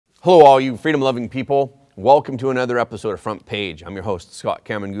Hello, all you freedom-loving people. Welcome to another episode of Front Page. I'm your host, Scott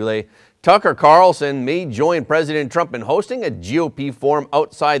Cameron Goulet. Tucker Carlson may join President Trump in hosting a GOP forum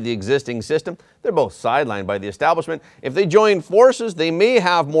outside the existing system. They're both sidelined by the establishment. If they join forces, they may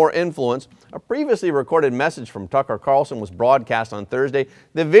have more influence. A previously recorded message from Tucker Carlson was broadcast on Thursday.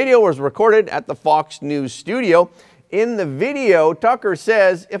 The video was recorded at the Fox News studio. In the video, Tucker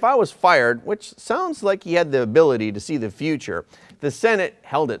says, "If I was fired," which sounds like he had the ability to see the future. The Senate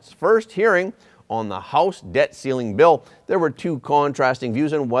held its first hearing on the House debt ceiling bill. There were two contrasting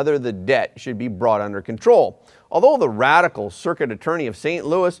views on whether the debt should be brought under control. Although the radical circuit attorney of St.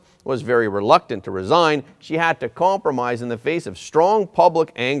 Louis was very reluctant to resign, she had to compromise in the face of strong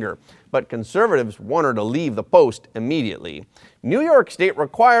public anger. But conservatives want her to leave the post immediately. New York State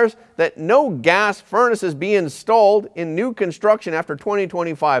requires that no gas furnaces be installed in new construction after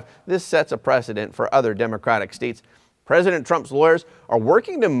 2025. This sets a precedent for other Democratic states. President Trump's lawyers are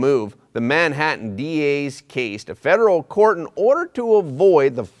working to move the Manhattan DA's case to federal court in order to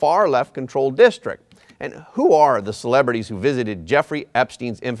avoid the far-left controlled district. And who are the celebrities who visited Jeffrey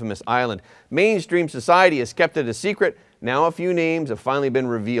Epstein's infamous island? Mainstream society has kept it a secret. Now a few names have finally been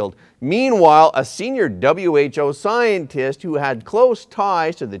revealed. Meanwhile, a senior WHO scientist who had close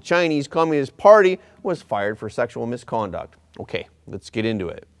ties to the Chinese Communist Party was fired for sexual misconduct. Okay, let's get into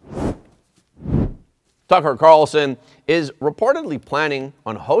it. Tucker Carlson is reportedly planning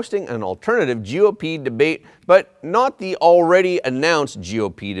on hosting an alternative GOP debate, but not the already announced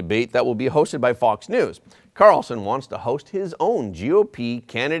GOP debate that will be hosted by Fox News. Carlson wants to host his own GOP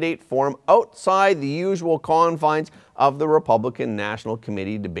candidate forum outside the usual confines of the Republican National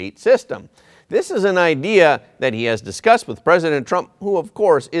Committee debate system. This is an idea that he has discussed with President Trump, who of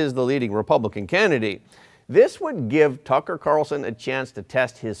course is the leading Republican candidate. This would give Tucker Carlson a chance to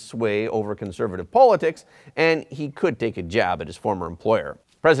test his sway over conservative politics, and he could take a jab at his former employer.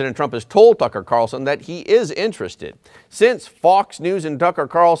 President Trump has told Tucker Carlson that he is interested. Since Fox News and Tucker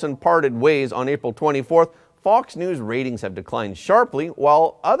Carlson parted ways on April 24th, Fox News ratings have declined sharply,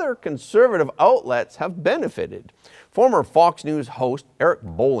 while other conservative outlets have benefited. Former Fox News host Eric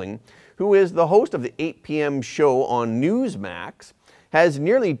Bolling, who is the host of the 8 p.m. show on Newsmax, has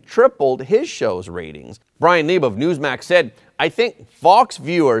nearly tripled his show's ratings. Brian Lieb of Newsmax said, "I think Fox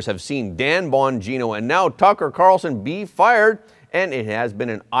viewers have seen Dan Bongino and now Tucker Carlson be fired, and it has been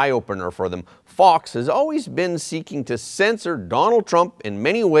an eye-opener for them. Fox has always been seeking to censor Donald Trump in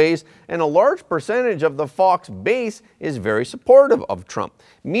many ways, and a large percentage of the Fox base is very supportive of Trump.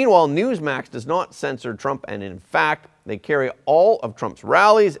 Meanwhile, Newsmax does not censor Trump, and in fact, they carry all of Trump's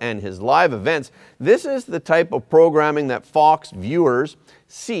rallies and his live events. This is the type of programming that Fox viewers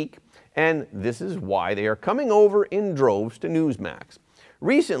seek, and this is why they are coming over in droves to Newsmax."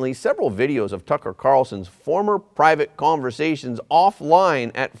 Recently, several videos of Tucker Carlson's former private conversations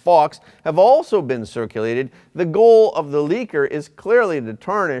offline at Fox have also been circulated. The goal of the leaker is clearly to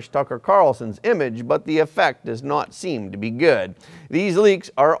tarnish Tucker Carlson's image, but the effect does not seem to be good. These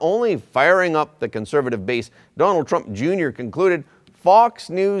leaks are only firing up the conservative base. Donald Trump Jr. concluded, Fox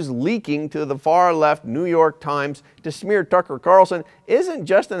News leaking to the far-left New York Times to smear Tucker Carlson isn't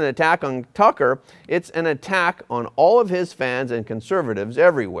just an attack on Tucker, it's an attack on all of his fans and conservatives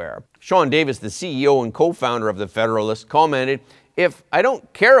everywhere. Sean Davis, the CEO and co-founder of The Federalist, commented, "If I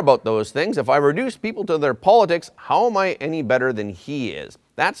don't care about those things, if I reduce people to their politics, how am I any better than he is?"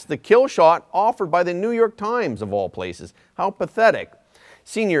 That's the kill shot offered by the New York Times, of all places. How pathetic.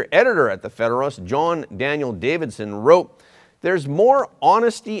 Senior editor at The Federalist, John Daniel Davidson, wrote, "There's more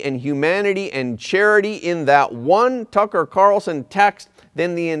honesty and humanity and charity in that one Tucker Carlson text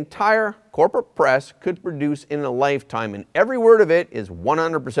than the entire corporate press could produce in a lifetime, and every word of it is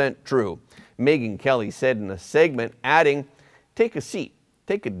 100% true." Megyn Kelly said in a segment, adding, "Take a seat,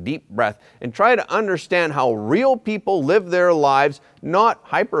 take a deep breath, and try to understand how real people live their lives, not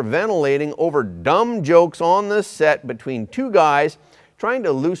hyperventilating over dumb jokes on the set between two guys trying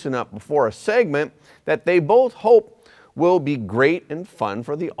to loosen up before a segment that they both hope will be great and fun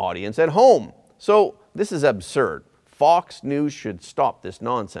for the audience at home. So this is absurd. Fox News should stop this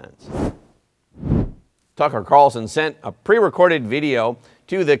nonsense." Tucker Carlson sent a pre-recorded video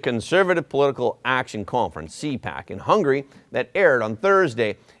to the Conservative Political Action Conference, CPAC, in Hungary that aired on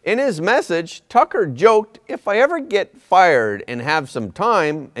Thursday. In his message, Tucker joked, "If I ever get fired and have some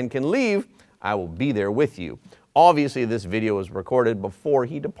time and can leave, I will be there with you." Obviously, this video was recorded before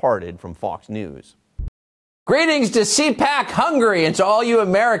he departed from Fox News. Greetings to CPAC Hungary and to all you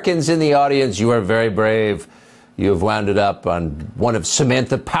Americans in the audience. You are very brave. You have wound up on one of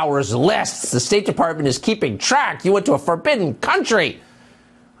Samantha Power's lists. The State Department is keeping track. You went to a forbidden country.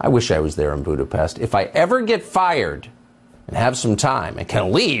 I wish I was there in Budapest. If I ever get fired and have some time and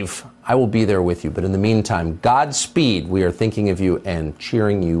can leave, I will be there with you. But in the meantime, Godspeed. We are thinking of you and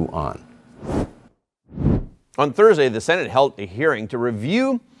cheering you on. On Thursday, the Senate held a hearing to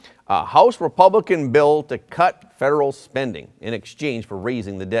review a House Republican bill to cut federal spending in exchange for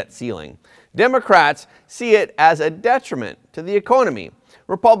raising the debt ceiling. Democrats see it as a detriment to the economy.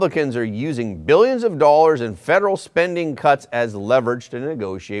 Republicans are using billions of dollars in federal spending cuts as leverage to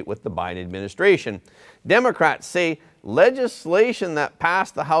negotiate with the Biden administration. Democrats say legislation that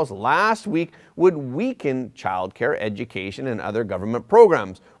passed the House last week would weaken child care, education, and other government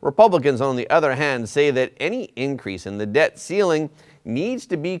programs. Republicans, on the other hand, say that any increase in the debt ceiling needs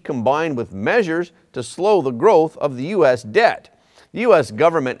to be combined with measures to slow the growth of the U.S. debt. The U.S.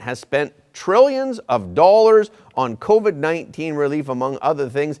 government has spent trillions of dollars on COVID-19 relief, among other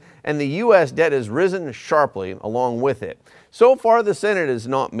things, and the U.S. debt has risen sharply along with it. So far, the Senate has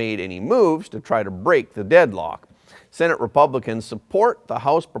not made any moves to try to break the deadlock. Senate Republicans support the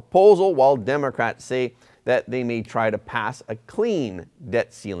House proposal, while Democrats say that they may try to pass a clean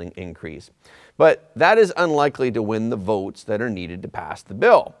debt ceiling increase. But that is unlikely to win the votes that are needed to pass the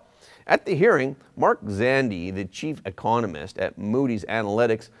bill. At the hearing, Mark Zandi, the chief economist at Moody's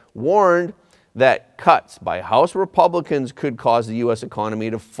Analytics, warned that cuts by House Republicans could cause the U.S. economy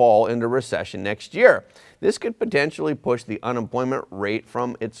to fall into recession next year. This could potentially push the unemployment rate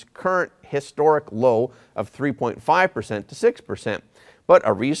from its current historic low of 3.5% to 6%. But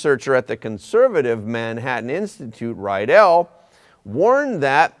a researcher at the conservative Manhattan Institute, Rydell, warned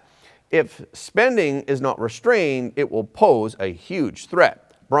that if spending is not restrained, it will pose a huge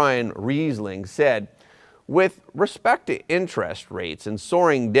threat. Brian Riesling said, "With respect to interest rates and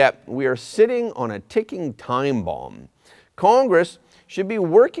soaring debt, we are sitting on a ticking time bomb. Congress should be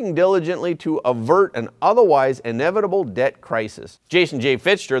working diligently to avert an otherwise inevitable debt crisis." Jason J.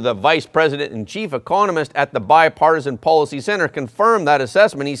 Fichter, the vice president and chief economist at the Bipartisan Policy Center, confirmed that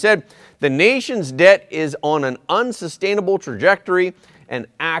assessment. He said, "The nation's debt is on an unsustainable trajectory and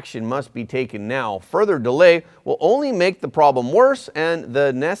action must be taken now. Further delay will only make the problem worse and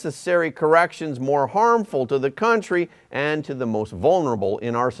the necessary corrections more harmful to the country and to the most vulnerable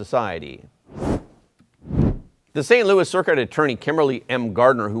in our society." The St. Louis Circuit Attorney Kimberly M.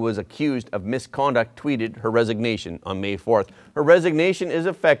 Gardner, who was accused of misconduct, tweeted her resignation on May 4th. Her resignation is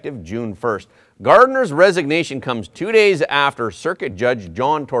effective June 1st. Gardner's resignation comes 2 days after Circuit Judge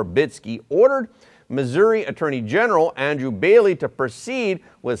John Torbitsky ordered Missouri Attorney General Andrew Bailey to proceed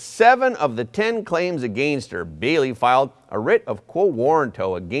with 7 of the 10 claims against her. Bailey filed a writ of quo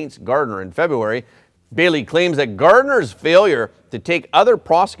warranto against Gardner in February. Bailey claims that Gardner's failure to take other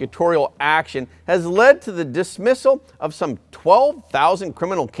prosecutorial action has led to the dismissal of some 12,000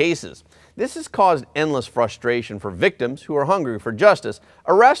 criminal cases. This has caused endless frustration for victims who are hungry for justice.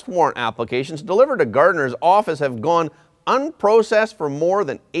 Arrest warrant applications delivered to Gardner's office have gone unprocessed for more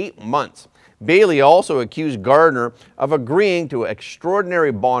than 8 months. Bailey also accused Gardner of agreeing to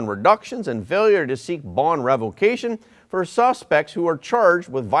extraordinary bond reductions and failure to seek bond revocation for suspects who are charged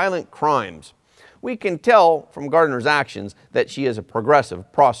with violent crimes. We can tell from Gardner's actions that she is a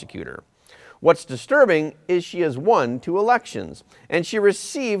progressive prosecutor. What's disturbing is she has won 2 elections, and she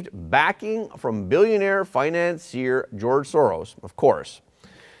received backing from billionaire financier George Soros, of course.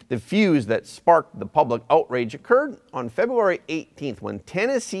 The fuse that sparked the public outrage occurred on February 18th when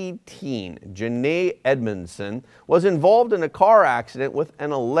Tennessee teen Janae Edmondson was involved in a car accident with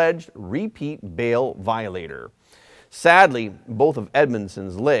an alleged repeat bail violator. Sadly, both of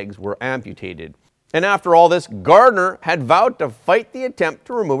Edmondson's legs were amputated. And after all this, Gardner had vowed to fight the attempt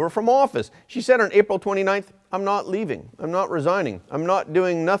to remove her from office. She said on April 29th, "I'm not leaving, I'm not resigning, I'm not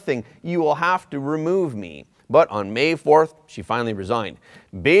doing nothing, you will have to remove me." But on May 4th, she finally resigned.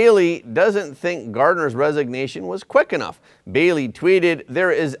 Bailey doesn't think Gardner's resignation was quick enough. Bailey tweeted,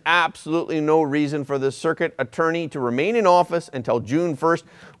 "There is absolutely no reason for the circuit attorney to remain in office until June 1st.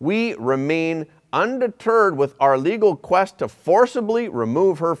 We remain undeterred with our legal quest to forcibly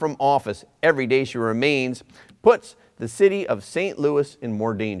remove her from office. Every day she remains puts the city of St. Louis in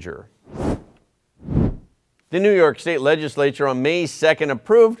more danger." The New York State Legislature on May 2nd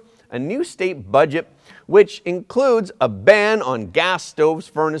approved a new state budget which includes a ban on gas stoves,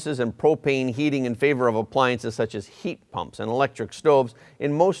 furnaces, and propane heating in favor of appliances such as heat pumps and electric stoves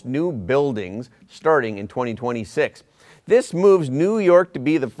in most new buildings starting in 2026. This moves New York to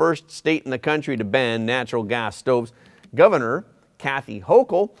be the first state in the country to ban natural gas stoves. Governor Kathy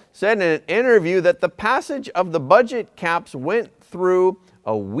Hochul said in an interview that the passage of the budget caps went through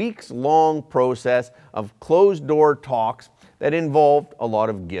a weeks-long process of closed-door talks that involved a lot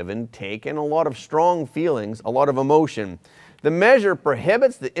of give and take and a lot of strong feelings, a lot of emotion. The measure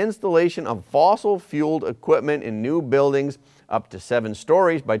prohibits the installation of fossil-fueled equipment in new buildings up to 7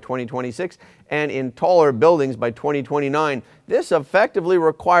 stories by 2026 and in taller buildings by 2029. This effectively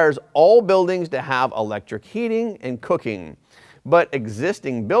requires all buildings to have electric heating and cooking, but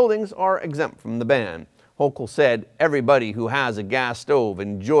existing buildings are exempt from the ban. Hochul said, everybody who has a gas stove,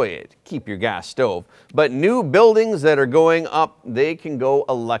 enjoy it. Keep your gas stove. But new buildings that are going up, they can go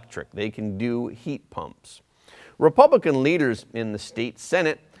electric. They can do heat pumps. Republican leaders in the state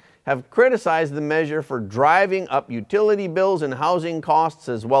Senate have criticized the measure for driving up utility bills and housing costs,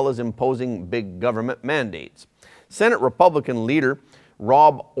 as well as imposing big government mandates. Senate Republican leader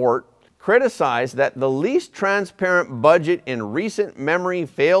Rob Ortt criticized that the least transparent budget in recent memory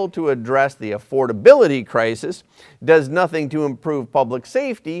failed to address the affordability crisis, does nothing to improve public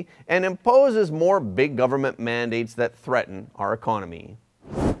safety, and imposes more big government mandates that threaten our economy.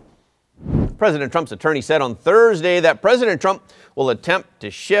 President Trump's attorney said on Thursday that President Trump will attempt to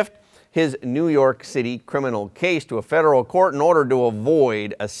shift his New York City criminal case to a federal court in order to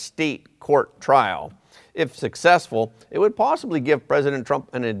avoid a state court trial. If successful, it would possibly give President Trump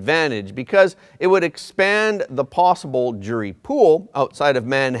an advantage because it would expand the possible jury pool outside of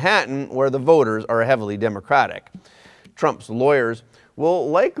Manhattan, where the voters are heavily Democratic. Trump's lawyers will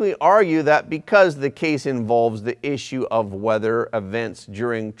likely argue that because the case involves the issue of whether events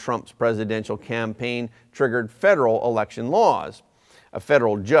during Trump's presidential campaign triggered federal election laws, a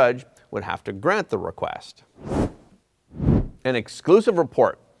federal judge would have to grant the request. An exclusive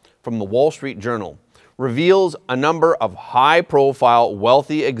report from the Wall Street Journal reveals a number of high-profile,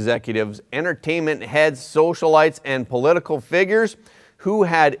 wealthy executives, entertainment heads, socialites, and political figures who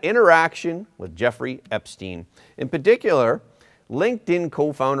had interaction with Jeffrey Epstein. In particular, LinkedIn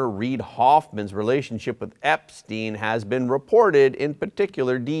co-founder Reid Hoffman's relationship with Epstein has been reported in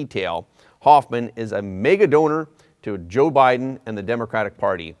particular detail. Hoffman is a mega donor to Joe Biden and the Democratic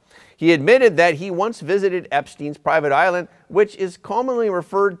Party. He admitted that he once visited Epstein's private island, which is commonly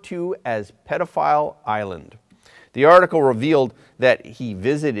referred to as Pedophile Island. The article revealed that he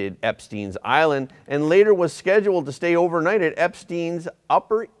visited Epstein's island and later was scheduled to stay overnight at Epstein's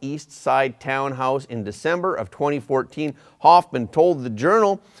Upper East Side townhouse in December of 2014. Hoffman told the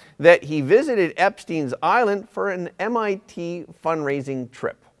Journal that he visited Epstein's island for an MIT fundraising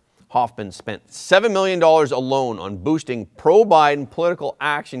trip. Hoffman spent $7 million alone on boosting pro-Biden political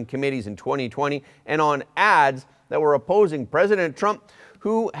action committees in 2020 and on ads that were opposing President Trump,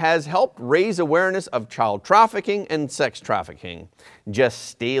 who has helped raise awareness of child trafficking and sex trafficking. Jess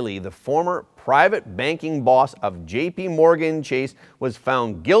Staley, the former private banking boss of JP Morgan Chase, was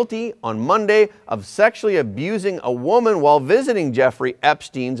found guilty on Monday of sexually abusing a woman while visiting Jeffrey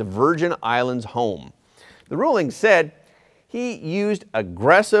Epstein's Virgin Islands home. The ruling said he used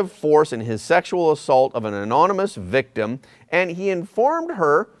aggressive force in his sexual assault of an anonymous victim, and he informed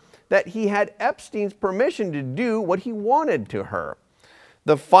her that he had Epstein's permission to do what he wanted to her.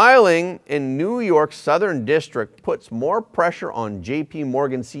 The filing in New York's Southern District puts more pressure on JP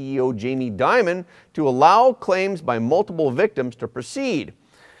Morgan CEO Jamie Dimon to allow claims by multiple victims to proceed.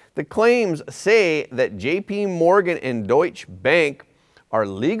 The claims say that JP Morgan and Deutsche Bank are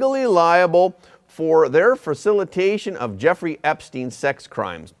legally liable for their facilitation of Jeffrey Epstein's sex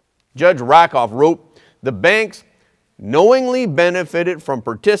crimes. Judge Rakoff wrote, "The banks knowingly benefited from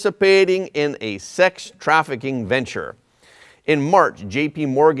participating in a sex trafficking venture." In March, JP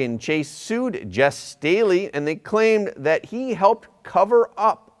Morgan Chase sued Jess Staley, and they claimed that he helped cover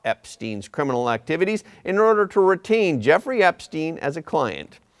up Epstein's criminal activities in order to retain Jeffrey Epstein as a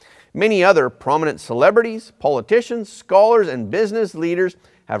client. Many other prominent celebrities, politicians, scholars, and business leaders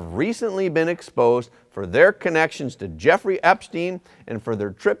have recently been exposed for their connections to Jeffrey Epstein and for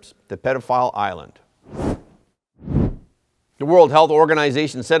their trips to Pedophile Island. The World Health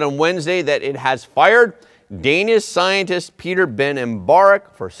Organization said on Wednesday that it has fired Danish scientist Peter Ben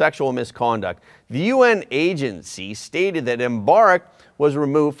Embarek for sexual misconduct. The UN agency stated that Embarek was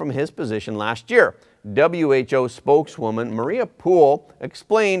removed from his position last year. WHO spokeswoman Maria Poole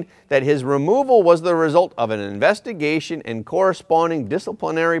explained that his removal was the result of an investigation and corresponding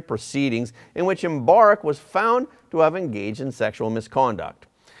disciplinary proceedings in which Embarek was found to have engaged in sexual misconduct.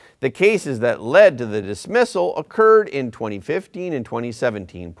 The cases that led to the dismissal occurred in 2015 and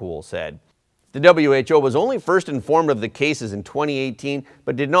 2017, Poole said. The WHO was only first informed of the cases in 2018,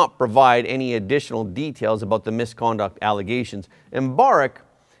 but did not provide any additional details about the misconduct allegations. Embarek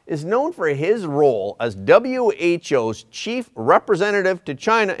is known for his role as WHO's chief representative to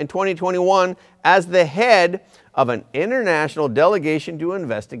China in 2021 as the head of an international delegation to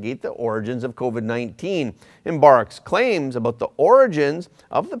investigate the origins of COVID-19. Embarek's claims about the origins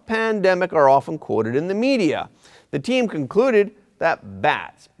of the pandemic are often quoted in the media. The team concluded that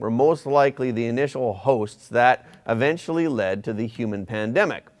bats were most likely the initial hosts that eventually led to the human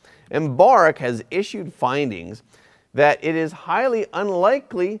pandemic. Mbarek has issued findings that it is highly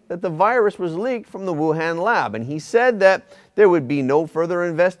unlikely that the virus was leaked from the Wuhan lab, and he said that there would be no further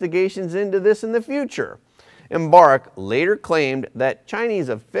investigations into this in the future. Mbarek later claimed that Chinese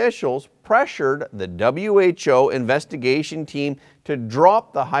officials pressured the WHO investigation team to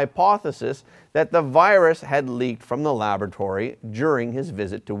drop the hypothesis that the virus had leaked from the laboratory during his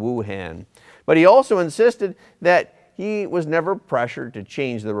visit to Wuhan. But he also insisted that he was never pressured to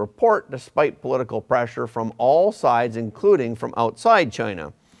change the report despite political pressure from all sides, including from outside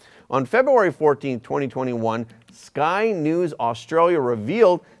China. On February 14, 2021, Sky News Australia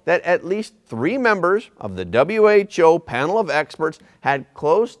revealed that at least 3 members of the WHO panel of experts had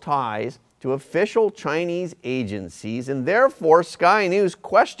close ties to official Chinese agencies, and therefore Sky News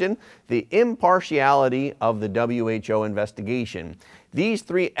questioned the impartiality of the WHO investigation. These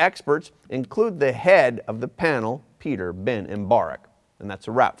 3 experts include the head of the panel, Peter Ben Mbarek. And that's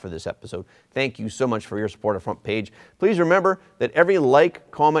a wrap for this episode. Thank you so much for your support of Front Page. Please remember that every like,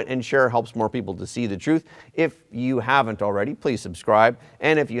 comment, and share helps more people to see the truth. If you haven't already, please subscribe.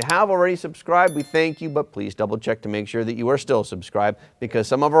 And if you have already subscribed, we thank you, but please double check to make sure that you are still subscribed, because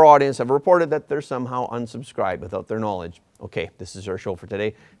some of our audience have reported that they're somehow unsubscribed without their knowledge. Okay, this is our show for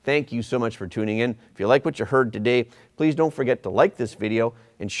today. Thank you so much for tuning in. If you like what you heard today, please don't forget to like this video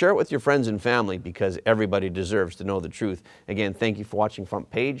and share it with your friends and family, because everybody deserves to know the truth. Again, thank you for watching Front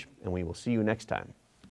Page, and we will see you next time.